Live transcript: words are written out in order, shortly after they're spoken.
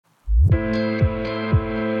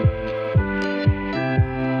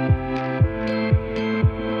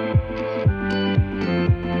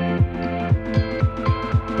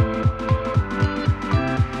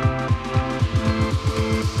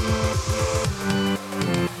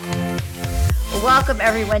welcome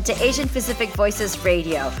everyone to Asian Pacific Voices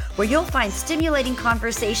Radio, where you'll find stimulating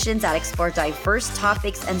conversations that explore diverse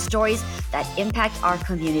topics and stories that impact our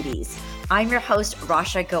communities. I'm your host,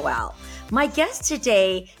 Rasha Goel. My guest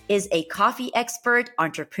today is a coffee expert,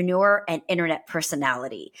 entrepreneur, and internet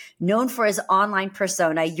personality. Known for his online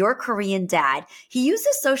persona, Your Korean Dad, he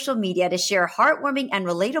uses social media to share heartwarming and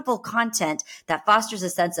relatable content that fosters a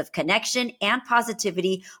sense of connection and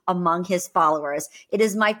positivity among his followers. It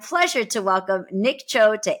is my pleasure to welcome Nick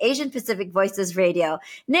Cho to Asian Pacific Voices Radio.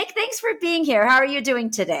 Nick, thanks for being here. How are you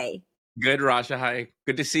doing today? Good, Rasha. Hi.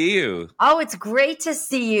 Good to see you. Oh, it's great to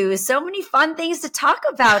see you. So many fun things to talk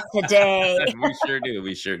about today. We sure do.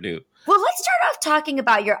 We sure do. Well, let's start off talking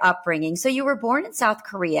about your upbringing. So you were born in South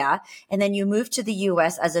Korea and then you moved to the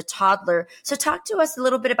U.S. as a toddler. So talk to us a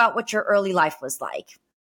little bit about what your early life was like.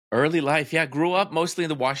 Early life. Yeah. Grew up mostly in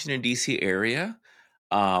the Washington, D.C. area.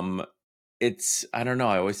 I don't know.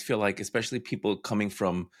 I always feel like, especially people coming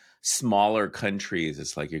from smaller countries,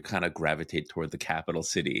 it's like you kind of gravitate toward the capital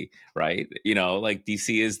city, right? You know, like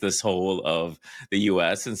DC is the soul of the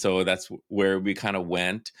US. And so that's where we kind of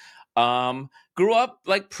went. Grew up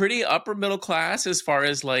like pretty upper middle class as far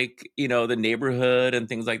as like, you know, the neighborhood and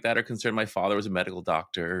things like that are concerned. My father was a medical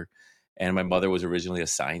doctor and my mother was originally a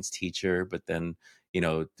science teacher, but then, you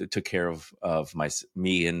know, took care of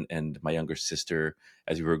me and my younger sister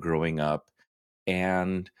as we were growing up.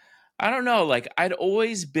 And I don't know, like I'd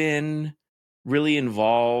always been really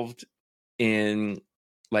involved in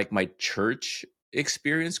like my church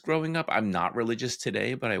experience growing up. I'm not religious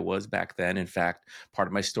today, but I was back then. In fact, part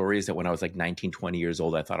of my story is that when I was like 19, 20 years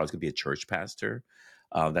old, I thought I was gonna be a church pastor.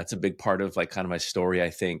 That's a big part of like kind of my story, I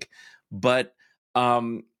think. But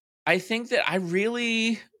I think that I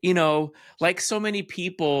really, you know, like so many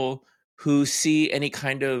people who see any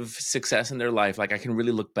kind of success in their life, like I can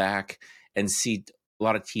really look back and see a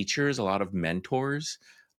lot of teachers, a lot of mentors.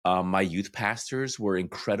 My youth pastors were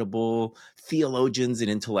incredible theologians and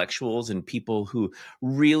intellectuals and people who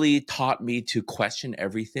really taught me to question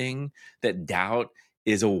everything, that doubt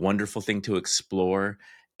is a wonderful thing to explore.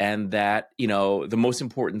 And that, you know, the most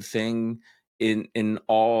important thing in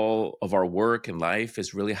all of our work and life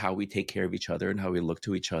is really how we take care of each other and how we look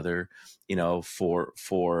to each other, you know, for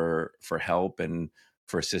help and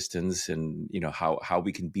for assistance, and, you know, how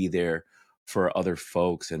we can be there for other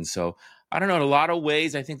folks. And so I don't know, in a lot of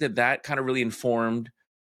ways, I think that kind of really informed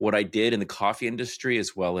what I did in the coffee industry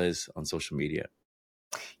as well as on social media.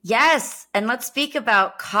 Yes. And let's speak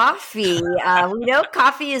about coffee. We know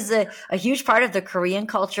coffee is a huge part of the Korean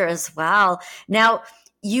culture as well. Now,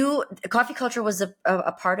 coffee culture was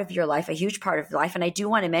a part of your life, a huge part of your life. And I do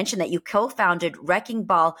want to mention that you co-founded Wrecking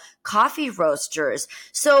Ball Coffee Roasters.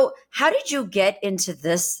 So how did you get into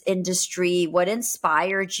this industry? What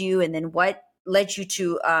inspired you? And then what led you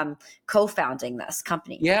to co-founding this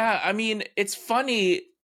company? Yeah, I mean, it's funny.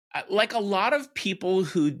 Like a lot of people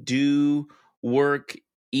who do work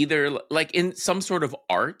either like in some sort of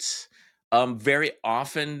arts, very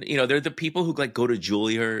often, you know, they're the people who like go to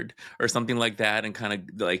Juilliard or something like that and kind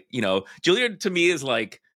of like, you know, Juilliard to me is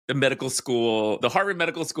like the medical school, the Harvard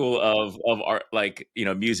Medical School of art, like, you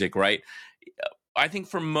know, music, right? I think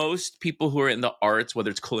for most people who are in the arts, whether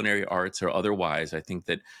it's culinary arts or otherwise, I think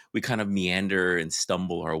that we kind of meander and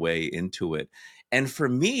stumble our way into it. And for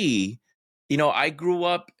me, you know, I grew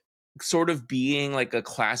up sort of being like a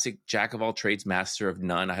classic jack of all trades, master of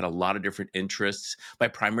none. I had a lot of different interests. My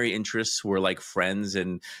primary interests were like friends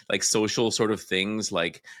and like social sort of things.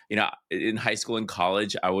 Like, you know, in high school and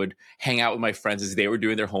college, I would hang out with my friends as they were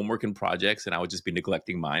doing their homework and projects, and I would just be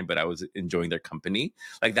neglecting mine, but I was enjoying their company.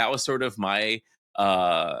 Like that was sort of my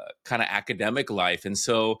kind of academic life. And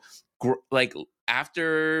so like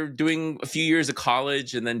after doing a few years of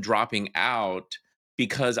college and then dropping out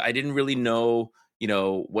because I didn't really know, you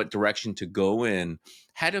know, what direction to go in,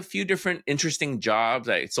 had a few different interesting jobs.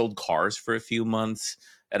 I sold cars for a few months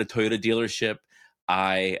at a Toyota dealership.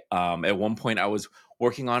 At one point I was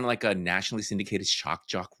working on like a nationally syndicated shock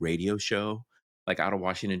jock radio show, like out of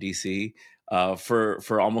Washington, D.C.,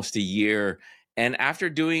 for almost a year. And after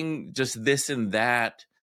doing just this and that,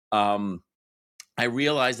 I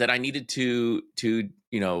realized that I needed to, you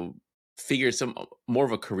know, figure some more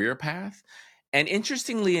of a career path. And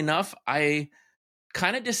interestingly enough, I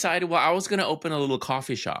kind of decided, well, I was going to open a little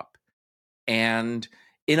coffee shop. And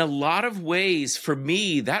in a lot of ways, for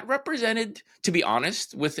me, that represented, to be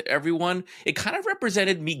honest with everyone, it kind of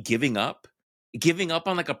represented me giving up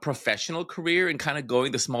on like a professional career and kind of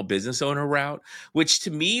going the small business owner route, which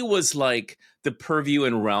to me was like the purview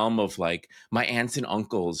and realm of like my aunts and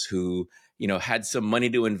uncles who, had some money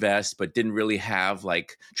to invest, but didn't really have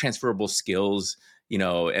like transferable skills,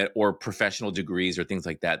 or professional degrees or things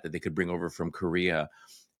like that they could bring over from Korea.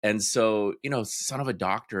 And so, son of a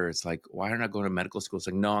doctor, it's like, why aren't I going to medical school? It's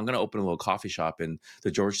like, no, I'm going to open a little coffee shop in the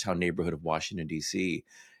Georgetown neighborhood of Washington, D.C.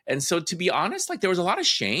 And so, to be honest, like there was a lot of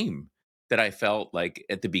shame that I felt like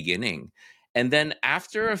at the beginning. And then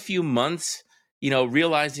after a few months,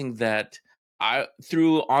 realizing that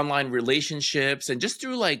through online relationships and just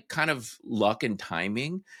through like kind of luck and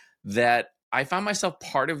timing, that I found myself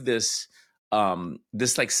part of this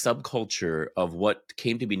like subculture of what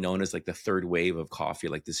came to be known as like the third wave of coffee,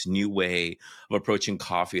 like this new way of approaching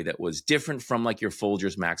coffee that was different from like your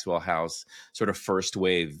Folgers Maxwell House sort of first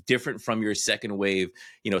wave, different from your second wave,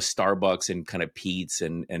 Starbucks and kind of Pete's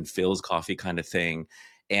and Phil's coffee kind of thing.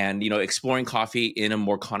 And, exploring coffee in a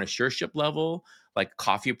more connoisseurship level, like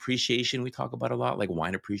coffee appreciation, we talk about a lot, like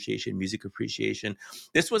wine appreciation, music appreciation.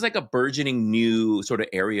 This was like a burgeoning new sort of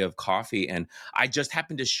area of coffee. And I just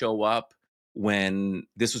happened to show up when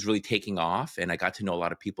this was really taking off, and I got to know a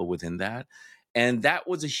lot of people within that. And that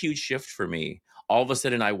was a huge shift for me. All of a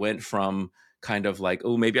sudden I went from kind of like,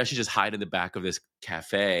 oh, maybe I should just hide in the back of this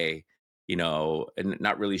cafe, and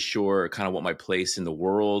not really sure kind of what my place in the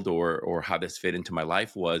world or how this fit into my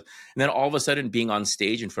life was. And then all of a sudden being on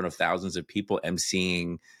stage in front of thousands of people,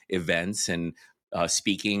 emceeing events and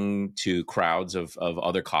speaking to crowds of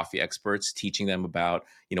other coffee experts, teaching them about,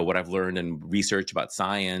 what I've learned and research about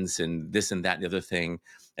science and this and that and the other thing.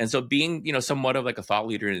 And so being, somewhat of like a thought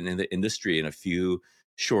leader in the industry in a few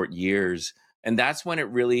short years. And that's when it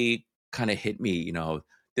really kind of hit me,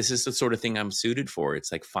 this is the sort of thing I'm suited for. It's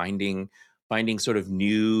like finding sort of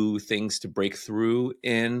new things to break through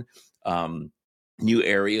in, new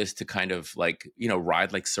areas to kind of like,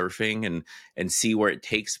 ride like surfing and see where it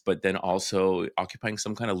takes, but then also occupying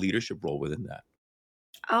some kind of leadership role within that.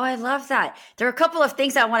 Oh, I love that. There are a couple of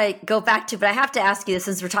things I want to go back to, but I have to ask you this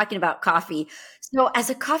since we're talking about coffee. So, as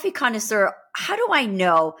a coffee connoisseur, how do I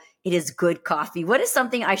know it is good coffee? What is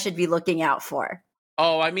something I should be looking out for?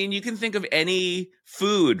 Oh, I mean, you can think of any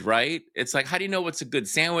food, right? It's like, how do you know what's a good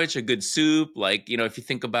sandwich, a good soup? Like, if you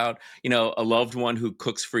think about, a loved one who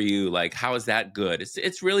cooks for you, like, how is that good?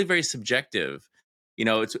 It's really very subjective.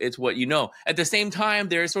 It's what you know. At the same time,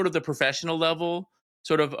 there's sort of the professional level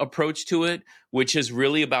sort of approach to it, which is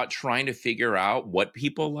really about trying to figure out what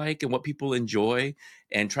people like and what people enjoy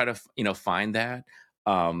and try to, find that.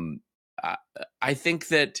 Um, I, I think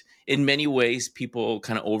that in many ways, people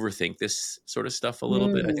kind of overthink this sort of stuff a little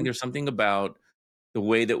bit. I think Mm. there's something about the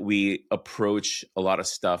way that we approach a lot of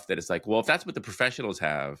stuff that it's like, well, if that's what the professionals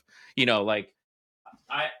have, like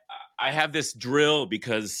I I have this drill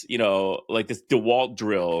because, like this DeWalt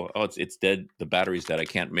drill. Oh, it's dead. The battery's dead. I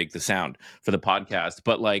can't make the sound for the podcast.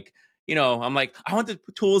 But like, I'm like, I want the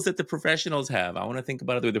tools that the professionals have. I want to think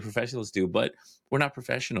about it the way the professionals do, but we're not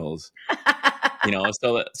professionals.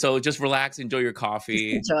 So just relax, enjoy your Just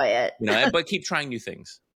coffee, enjoy it. but keep trying new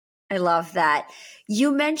things. I love that.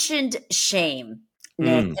 You mentioned shame, Nick,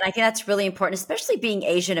 Mm, and I think that's really important, especially being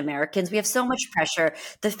Asian Americans. We have so much pressure.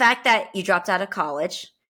 The fact that you dropped out of college,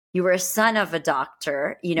 you were a son of a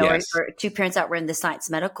doctor, yes. or two parents that were in the science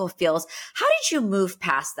medical fields. How did you move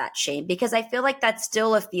past that shame? Because I feel like that's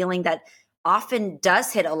still a feeling that often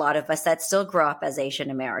does hit a lot of us that still grow up as Asian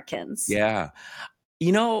Americans. Yeah.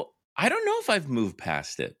 I don't know if I've moved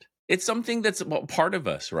past it. It's something that's about part of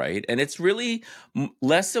us, right? And it's really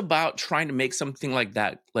less about trying to make something like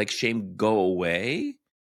that, like shame, go away.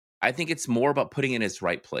 I think it's more about putting it in its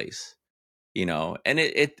right place, And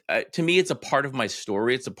to me, it's a part of my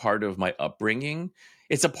story. It's a part of my upbringing.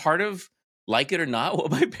 It's a part of, like it or not, what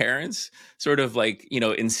my parents sort of like,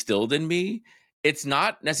 instilled in me. It's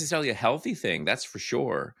not necessarily a healthy thing, that's for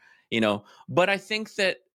sure, But I think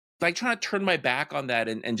that like trying to turn my back on that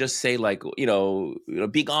and just say like,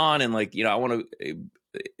 be gone and like, I want to,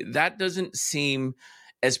 that doesn't seem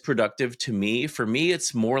as productive to me. For me,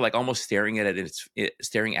 it's more like almost staring at it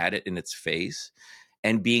in its face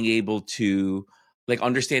and being able to like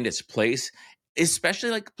understand its place,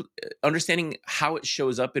 especially like understanding how it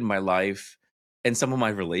shows up in my life and some of my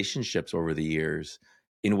relationships over the years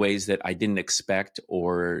in ways that I didn't expect,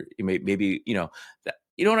 or maybe, you know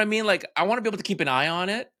what I mean? Like I want to be able to keep an eye on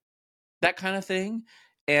it, that kind of thing.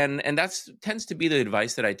 And that's tends to be the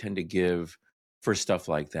advice that I tend to give for stuff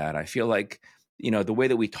like that. I feel like, the way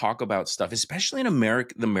that we talk about stuff, especially in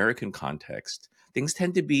the American context, things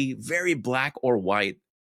tend to be very black or white.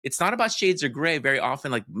 It's not about shades of gray. Very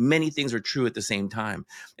often, like many things are true at the same time.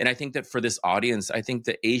 And I think that for this audience, I think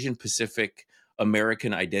the Asian Pacific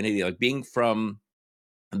American identity, like being from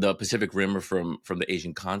the Pacific Rim or from the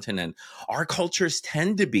Asian continent, our cultures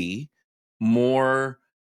tend to be more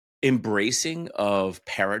embracing of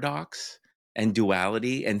paradox and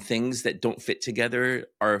duality, and things that don't fit together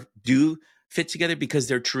do fit together because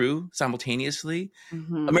they're true simultaneously.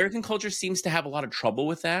 Mm-hmm. American culture seems to have a lot of trouble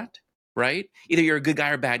with that, right? Either you're a good guy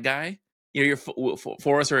or a bad guy. You're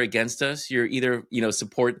for us or against us. You're either,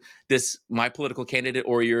 support my political candidate,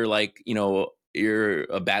 or you're like, you're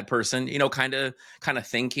a bad person, kind of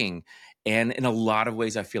thinking. And in a lot of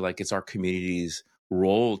ways, I feel like it's our community's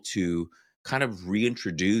role to kind of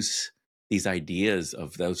reintroduce these ideas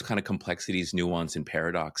of those kind of complexities, nuance, and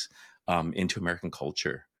paradox into American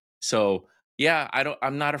culture. So yeah,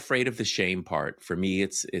 I'm not afraid of the shame part. For me,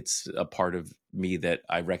 it's a part of me that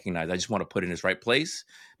I recognize. I just want to put it in its right place,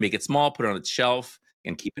 make it small, put it on its shelf,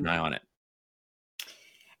 and keep an eye on it.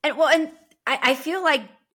 And I feel like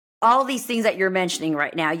all these things that you're mentioning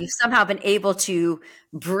right now, you've somehow been able to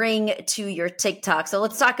bring to your TikTok. So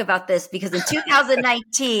let's talk about this, because in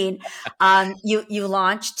 2019, you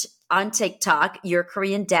launched on TikTok, your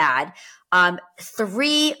Korean dad,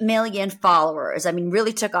 3 million followers. I mean,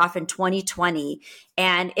 really took off in 2020,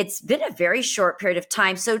 and it's been a very short period of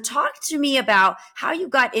time. So talk to me about how you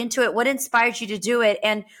got into it, what inspired you to do it,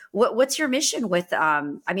 and what's your mission with, I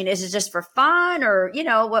mean, is it just for fun, or,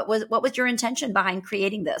 what was your intention behind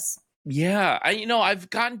creating this? Yeah, I've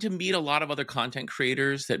gotten to meet a lot of other content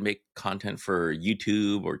creators that make content for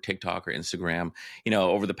YouTube or TikTok or Instagram,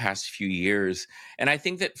 over the past few years. And I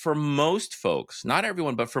think that for most folks, not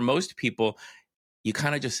everyone, but for most people, you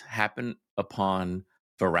kind of just happen upon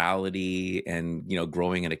virality and,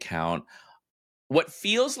 growing an account, what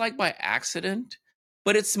feels like by accident,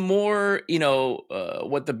 but it's more,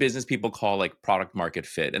 what the business people call like product market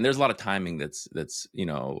fit. And there's a lot of timing that's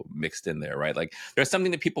mixed in there, right? Like there's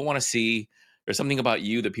something that people want to see. There's something about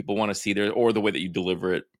you that people want to see there, or the way that you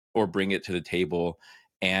deliver it or bring it to the table.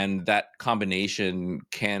 And that combination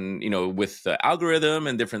can, with the algorithm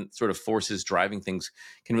and different sort of forces driving things,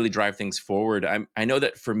 can really drive things forward. I know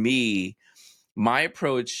that for me, my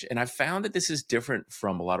approach, and I've found that this is different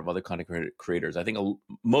from a lot of other content creators. I think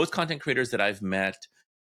most content creators that I've met,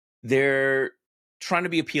 they're trying to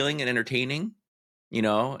be appealing and entertaining,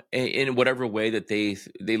 in whatever way that they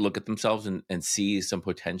look at themselves and see some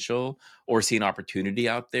potential or see an opportunity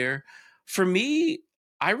out there. For me,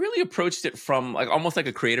 I really approached it from like almost like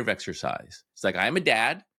a creative exercise. It's like, I am a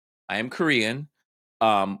dad, I am Korean.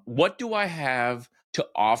 What do I have to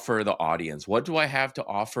offer the audience? What do I have to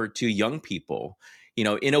offer to young people,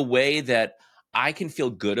 in a way that I can feel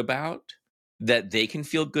good about, that they can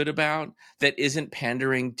feel good about, that isn't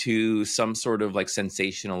pandering to some sort of like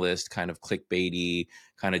sensationalist kind of clickbaity,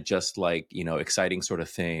 kind of just like, exciting sort of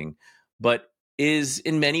thing, but is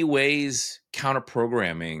in many ways counter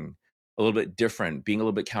programming, a little bit different, being a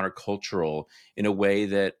little bit countercultural in a way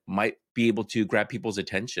that might be able to grab people's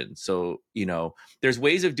attention. So, there's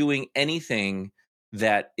ways of doing anything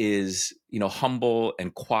that is, humble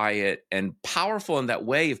and quiet and powerful in that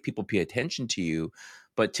way if people pay attention to you.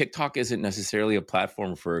 But TikTok isn't necessarily a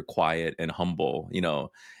platform for quiet and humble,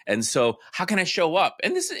 And so how can I show up?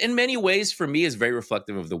 And this, in many ways, for me, is very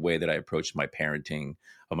reflective of the way that I approached my parenting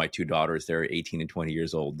of my two daughters. They're 18 and 20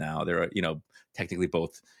 years old now. They're, technically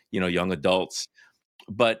both, young adults.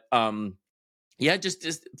 But yeah,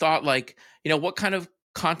 just thought like, what kind of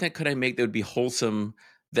content could I make that would be wholesome,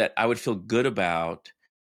 that I would feel good about,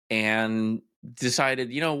 and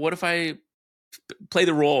decided, what if I play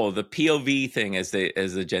the role, the POV thing, as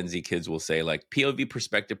the Gen Z kids will say, like POV,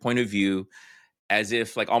 perspective, point of view, as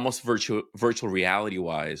if like almost virtual reality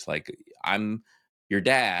wise, like I'm your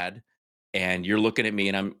dad and you're looking at me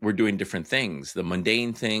and we're doing different things, the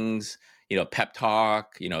mundane things, pep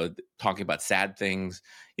talk, talking about sad things,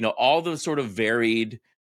 all those sort of varied,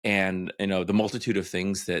 and the multitude of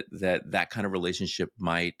things that kind of relationship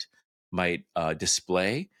might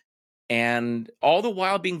display, and all the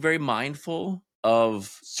while being very mindful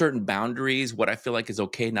of certain boundaries, what I feel like is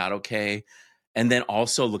okay, not okay, and then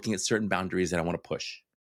also looking at certain boundaries that I want to push,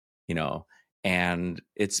 you know. And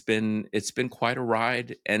it's been quite a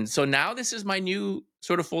ride. And so now this is my new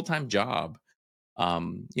sort of full-time job.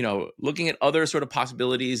 Looking at other sort of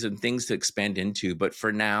possibilities and things to expand into, but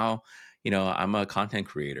for now, I'm a content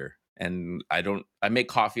creator, and I make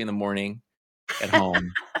coffee in the morning at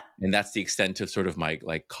home, and that's the extent of sort of my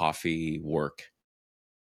like coffee work.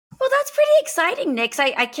 Well, that's pretty exciting, Nick. 'Cause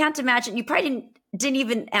I can't imagine you probably didn't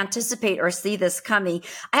even anticipate or see this coming.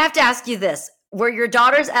 I have to ask you this: were your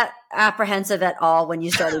daughters apprehensive at all when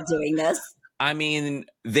you started doing this? I mean,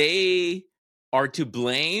 they are to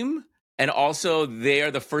blame, and also they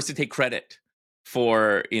are the first to take credit.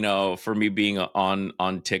 for me being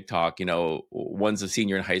on TikTok. One's a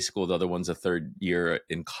senior in high school, the other one's a third year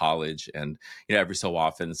in college, and every so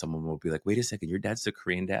often someone will be like, "Wait a second, your dad's the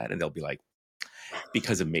Korean dad," and they'll be like,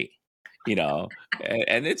 "Because of me."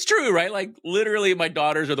 And it's true, right? Like literally my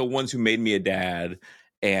daughters are the ones who made me a dad.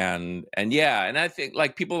 And yeah, and I think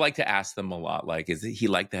like people like to ask them a lot, like, is he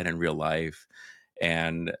like that in real life?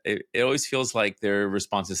 And it always feels like their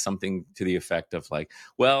response is something to the effect of like,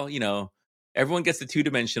 well, everyone gets the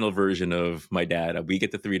two-dimensional version of my dad. We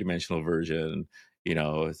get the three-dimensional version.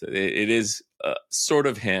 It is sort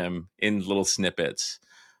of him in little snippets,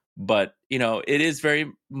 but it is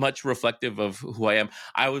very much reflective of who I am.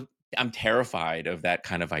 I'm terrified of that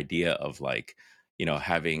kind of idea of like,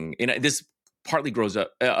 having, this partly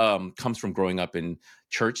comes from growing up in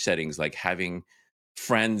church settings, like having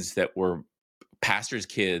friends that were pastors'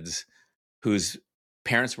 kids whose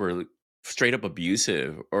parents were straight up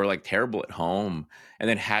abusive or like terrible at home, and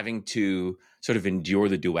then having to sort of endure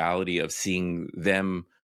the duality of seeing them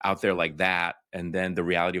out there like that, and then the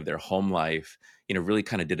reality of their home life, really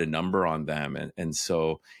kind of did a number on them. And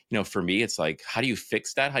so, for me, it's like, how do you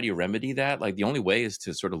fix that? How do you remedy that? Like the only way is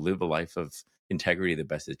to sort of live a life of integrity the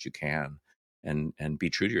best that you can, and be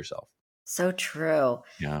true to yourself. So true.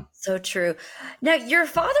 Yeah. So true. Now, you're a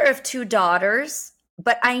father of two daughters,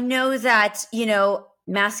 but I know that,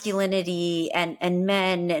 masculinity and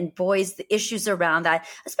men and boys, the issues around that,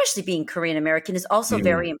 especially being Korean American, is also Mhm.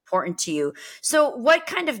 very important to you. So what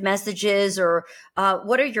kind of messages or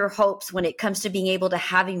what are your hopes when it comes to being able to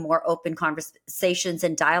having more open conversations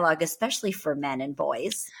and dialogue, especially for men and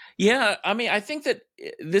boys? Yeah, I mean, I think that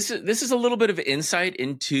this is a little bit of insight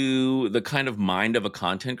into the kind of mind of a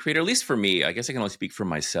content creator. At least for me, I guess I can only speak for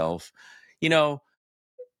myself. You know,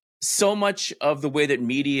 so much of the way that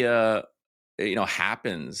media,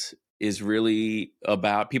 happens is really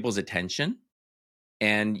about people's attention,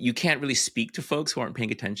 and you can't really speak to folks who aren't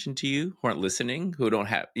paying attention to you, who aren't listening, who don't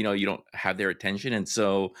have, you don't have their attention. And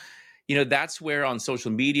so, that's where on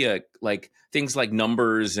social media, like things like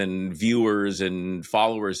numbers and viewers and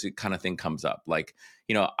followers, it kind of thing comes up. Like,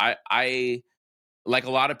 I like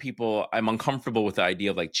a lot of people, I'm uncomfortable with the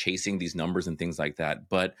idea of like chasing these numbers and things like that.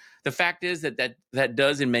 But the fact is that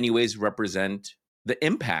does in many ways represent the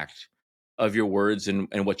impact of your words and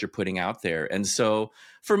what you're putting out there. And so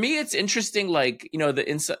for me, it's interesting, like, the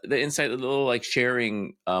insight, the little like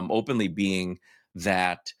sharing openly being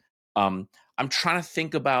that I'm trying to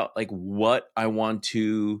think about like what I want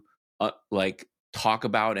to like talk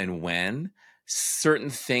about and when certain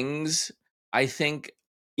things. I think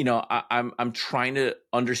I'm trying to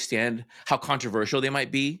understand how controversial they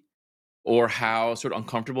might be, or how sort of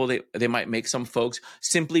uncomfortable they might make some folks,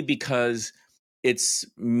 simply because it's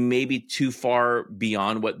maybe too far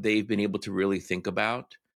beyond what they've been able to really think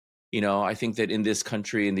about. I think that in this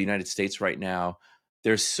country, in the United States right now,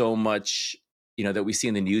 there's so much, that we see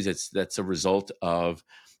in the news that's a result of,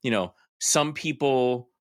 some people,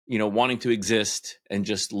 wanting to exist and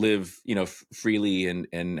just live, freely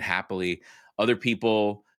and happily. Other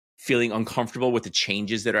people feeling uncomfortable with the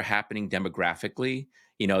changes that are happening demographically.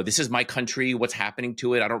 This is my country. What's happening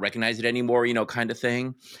to it? I don't recognize it anymore, kind of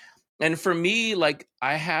thing. And for me, like,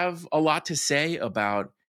 I have a lot to say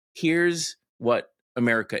about, here's what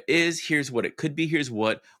America is, here's what it could be, here's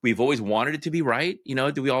what we've always wanted it to be, right?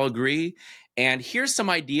 Do we all agree? And here's some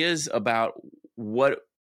ideas about what,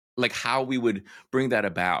 like, how we would bring that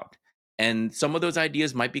about. And some of those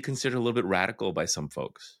ideas might be considered a little bit radical by some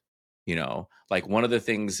folks. Like one of the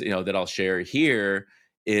things, that I'll share here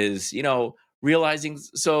is, realizing,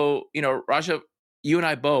 so, Rasha, you and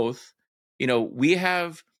I both, we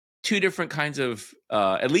have two different kinds of,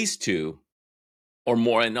 at least two or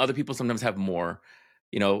more, and other people sometimes have more,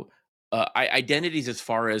 you know, identities as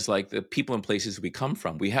far as like the people and places we come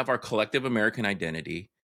from. We have our collective American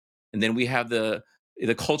identity, and then we have the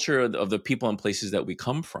culture of the people and places that we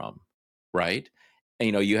come from, right?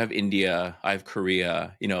 And, you have India, I have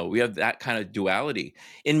Korea. We have that kind of duality.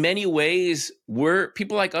 In many ways,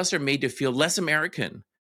 people like us are made to feel less American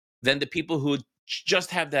than the people who just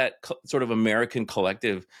have that sort of American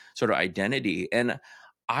collective sort of identity. And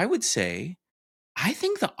I would say, I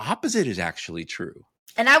think the opposite is actually true.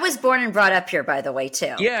 And I was born and brought up here, by the way,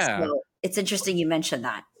 too. Yeah. So it's interesting you mentioned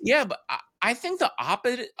that. Yeah, but I think the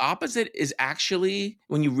opposite is actually,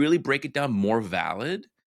 when you really break it down, more valid.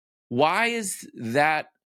 Why is that?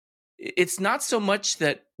 It's not so much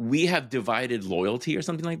that we have divided loyalty or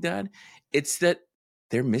something like that. It's that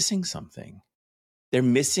they're missing something. They're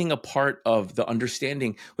missing a part of the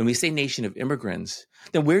understanding. When we say nation of immigrants,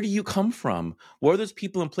 then where do you come from? What are those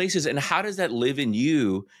people and places? And how does that live in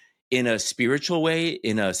you in a spiritual way,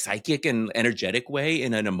 in a psychic and energetic way,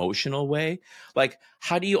 in an emotional way? Like,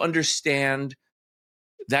 how do you understand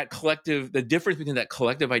that collective, the difference between that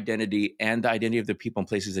collective identity and the identity of the people and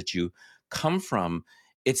places that you come from?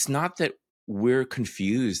 It's not that we're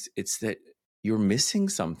confused, it's that you're missing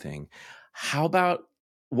something. How about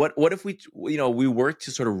what if we work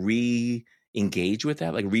to sort of re-engage with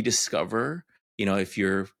that, like rediscover, if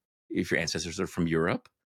your ancestors are from Europe,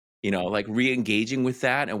 like re-engaging with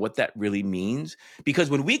that and what that really means. Because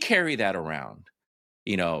when we carry that around,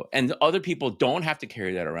 and other people don't have to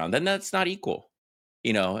carry that around, then that's not equal.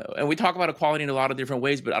 And we talk about equality in a lot of different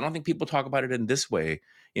ways, but I don't think people talk about it in this way,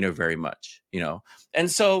 very much. And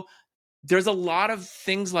so there's a lot of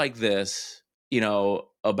things like this,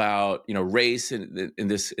 about race in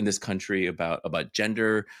this country, about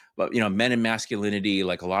gender, about men and masculinity.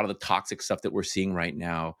 Like a lot of the toxic stuff that we're seeing right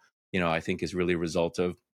now, I think is really a result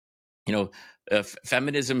of you know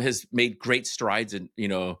feminism has made great strides in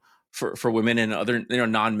for women and other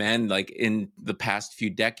non-men, like in the past few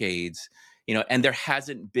decades, and there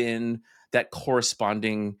hasn't been that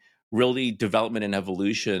corresponding really development and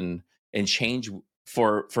evolution and change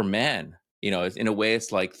for men. In a way,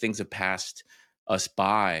 it's like things have passed us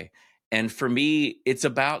by. And for me, it's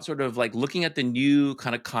about sort of like looking at the new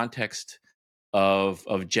kind of context of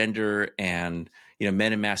gender and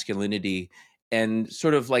men and masculinity, and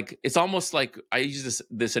sort of like it's almost like I use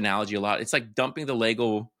this analogy a lot. It's like dumping the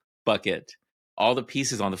Lego bucket, all the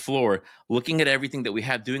pieces on the floor, looking at everything that we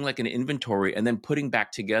have, doing like an inventory, and then putting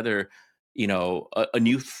back together a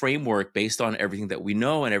new framework based on everything that we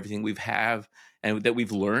know and everything we've have and that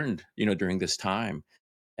we've learned during this time.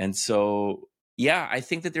 And so yeah, I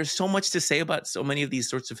think that there's so much to say about so many of these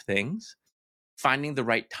sorts of things. Finding the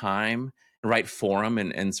right time, right forum,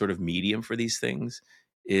 and sort of medium for these things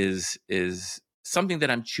is something that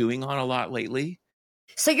I'm chewing on a lot lately.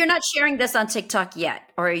 So you're not sharing this on TikTok yet,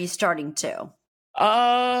 or are you starting to?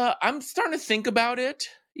 I'm starting to think about it.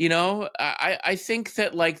 I think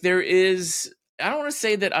that like there is. I don't want to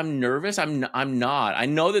say that I'm nervous. I'm not. I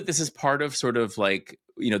know that this is part of sort of like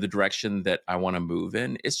the direction that I want to move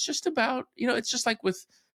in. It's just about it's just like with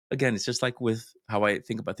again. It's just like with how I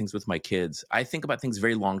think about things with my kids. I think about things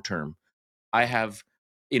very long term. I have,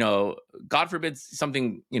 God forbid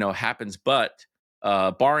something, happens, but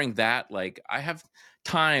barring that, like I have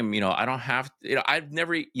time, I don't have, I've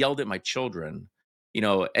never yelled at my children.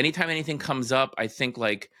 Anytime anything comes up, I think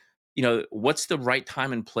like, what's the right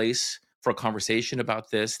time and place for a conversation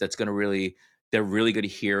about this that's going to they're really going to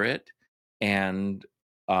hear it. And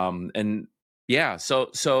yeah, so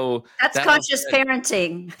That's that all conscious said,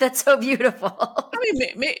 parenting. That's so beautiful.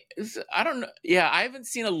 I mean, I don't know. Yeah, I haven't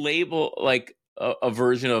seen a label like a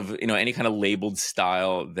version of any kind of labeled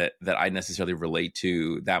style that I necessarily relate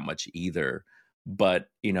to that much either. But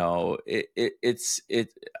it's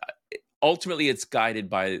ultimately it's guided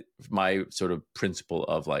by my sort of principle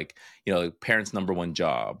of like parents' number one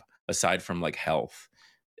job aside from like health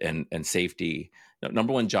and safety.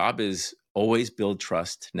 Number one job is always build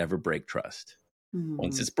trust, never break trust.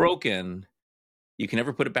 Once Mhm. it's broken, you can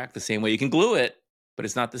never put it back the same way. You can glue it, but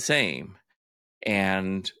it's not the same.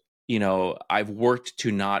 And I've worked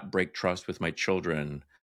to not break trust with my children,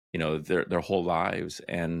 their whole lives.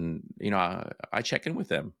 And I check in with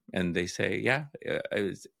them, and they say, yeah,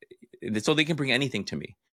 so they can bring anything to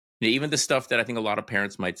me. Even the stuff that I think a lot of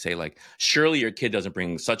parents might say, like, surely your kid doesn't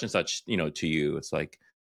bring such and such, to you. It's like,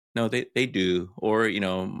 no, they do. Or,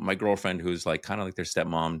 my girlfriend who's like kind of like their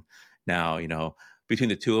stepmom now, between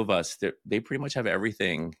the two of us, they pretty much have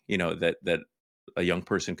everything, that a young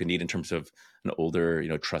person could need in terms of an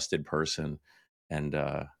older, trusted person. And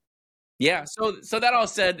yeah, so that all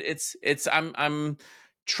said, I'm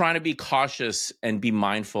trying to be cautious and be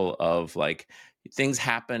mindful of like things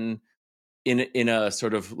happen in a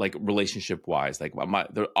sort of like relationship wise, like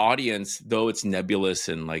the audience, though it's nebulous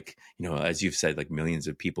and like as you've said, like millions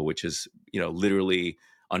of people, which is literally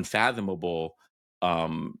unfathomable,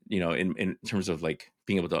 in terms of like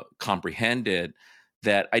being able to comprehend it,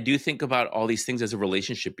 that I do think about all these things as a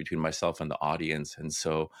relationship between myself and the audience. And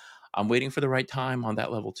so I'm waiting for the right time on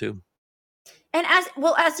that level too. And as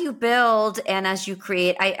well as you build and as you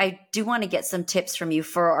create, I do want to get some tips from you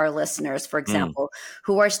for our listeners, for Mm. example,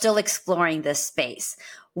 who are still exploring this space.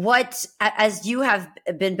 As you have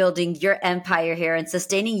been building your empire here and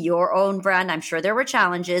sustaining your own brand, I'm sure there were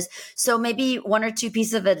challenges. So maybe one or two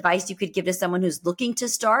pieces of advice you could give to someone who's looking to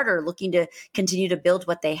start or looking to continue to build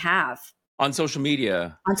what they have On social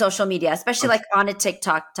media. on social media, especially like on a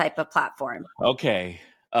TikTok type of platform. Okay.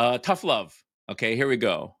 Tough love. Okay, here we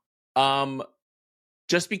go. Um,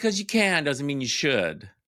 just because you can doesn't mean you should.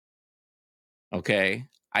 Okay.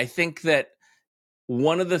 I think that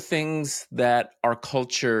one of the things that our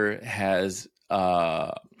culture has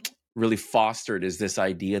really fostered is this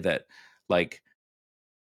idea that, like,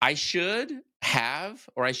 I should have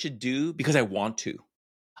or I should do because I want to.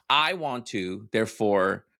 I want to,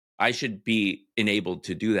 therefore, I should be enabled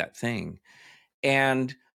to do that thing.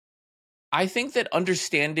 And I think that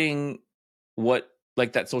understanding what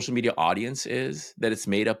like that social media audience is, that it's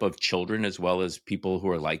made up of children as well as people who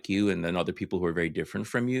are like you and then other people who are very different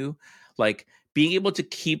from you, like being able to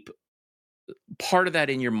keep part of that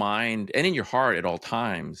in your mind and in your heart at all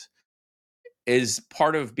times is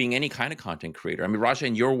part of being any kind of content creator. I mean, Raja,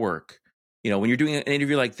 in your work, when you're doing an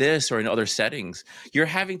interview like this or in other settings, you're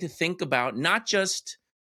having to think about not just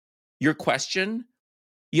your question.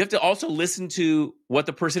 You have to also listen to what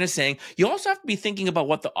the person is saying. You also have to be thinking about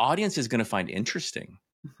what the audience is going to find interesting,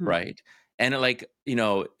 right? And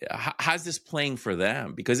how's this playing for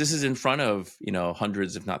them? Because this is in front of,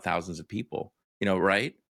 hundreds, if not thousands of people,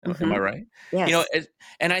 right? Am I right? Yes.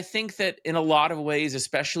 And I think that in a lot of ways,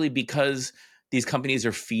 especially because these companies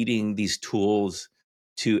are feeding these tools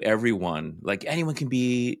to everyone, like anyone can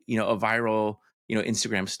be, a viral,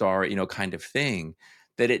 Instagram star, kind of thing,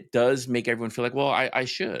 that it does make everyone feel like, well, I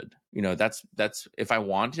should, that's if I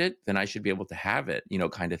want it, then I should be able to have it,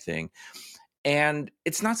 kind of thing. And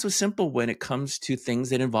it's not so simple when it comes to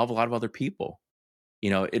things that involve a lot of other people.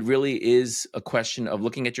 It really is a question of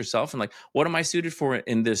looking at yourself and like, what am I suited for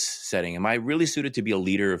in this setting? Am I really suited to be a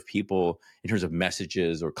leader of people in terms of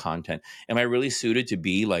messages or content? Am I really suited to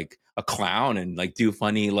be like a clown and like do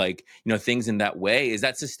funny, like, things in that way? Is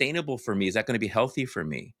that sustainable for me? Is that going to be healthy for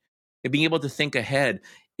me? And being able to think ahead,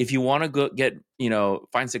 if you want to go get,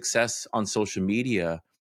 find success on social media,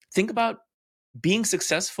 think about being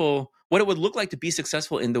successful, what it would look like to be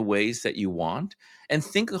successful in the ways that you want, and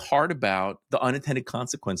think hard about the unintended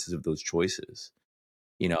consequences of those choices.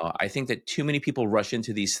 I think that too many people rush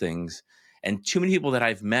into these things, and too many people that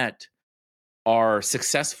I've met are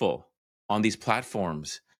successful on these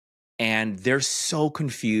platforms, and they're so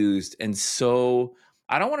confused and so,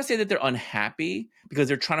 I don't want to say that they're unhappy because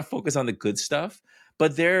they're trying to focus on the good stuff,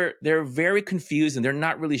 but they're very confused and they're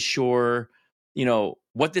not really sure,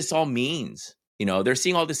 what this all means. They're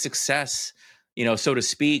seeing all this success, so to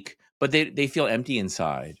speak, but they feel empty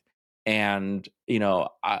inside. And,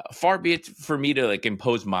 far be it for me to like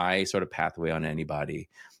impose my sort of pathway on anybody.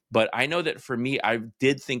 But I know that for me, I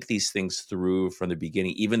did think these things through from the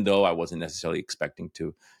beginning, even though I wasn't necessarily expecting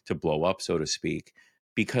to blow up, so to speak,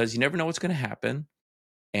 because you never know what's going to happen.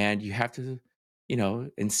 And you have to,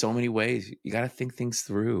 in so many ways, you got to think things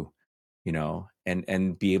through,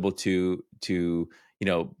 and be able to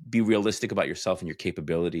be realistic about yourself and your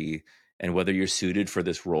capability and whether you're suited for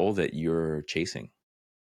this role that you're chasing.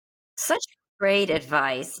 Such great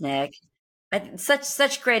advice, Nick.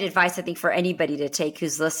 Such great advice, I think, for anybody to take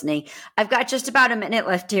who's listening. I've got just about a minute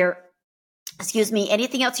left here. Excuse me.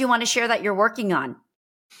 Anything else you want to share that you're working on?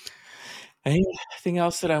 Anything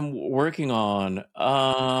else that I'm working on?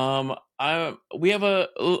 We have a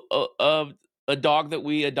dog that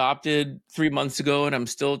we adopted 3 months ago, and I'm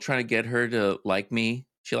still trying to get her to like me.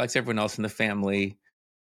 She likes everyone else in the family,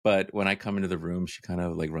 but when I come into the room, she kind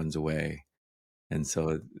of like runs away. And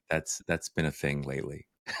so that's been a thing lately.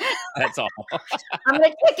 That's all. I'm going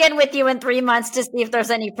to check in with you in 3 months to see if there's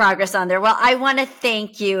any progress on there. Well, I want to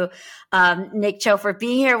thank you, Nick Cho, for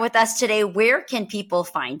being here with us today. Where can people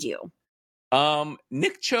find you?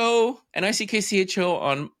 Nick Cho, NICKCHO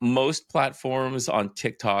on most platforms. On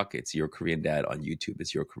TikTok, it's Your Korean Dad. On YouTube,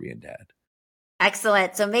 it's Your Korean Dad.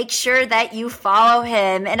 Excellent. So make sure that you follow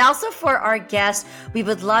him. And also for our guests, we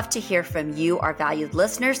would love to hear from you, our valued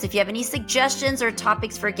listeners. If you have any suggestions or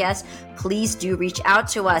topics for guests, please do reach out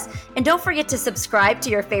to us. And don't forget to subscribe to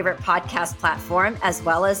your favorite podcast platform, as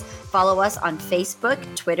well as follow us on Facebook,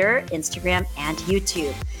 Twitter, Instagram, and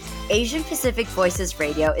YouTube. Asian Pacific Voices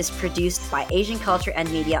Radio is produced by Asian Culture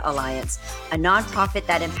and Media Alliance, a nonprofit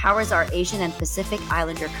that empowers our Asian and Pacific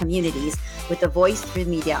Islander communities with a voice through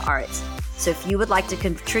media arts. So if you would like to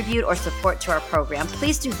contribute or support to our program,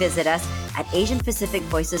 please do visit us at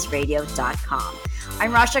AsianPacificVoicesRadio.com.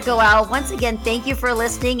 I'm Rasha Goel. Once again, thank you for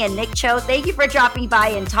listening. And Nick Cho, thank you for dropping by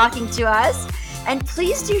and talking to us. And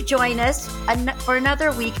please do join us for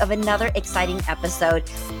another week of another exciting episode,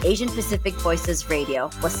 Asian Pacific Voices Radio.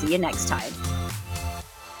 We'll see you next time.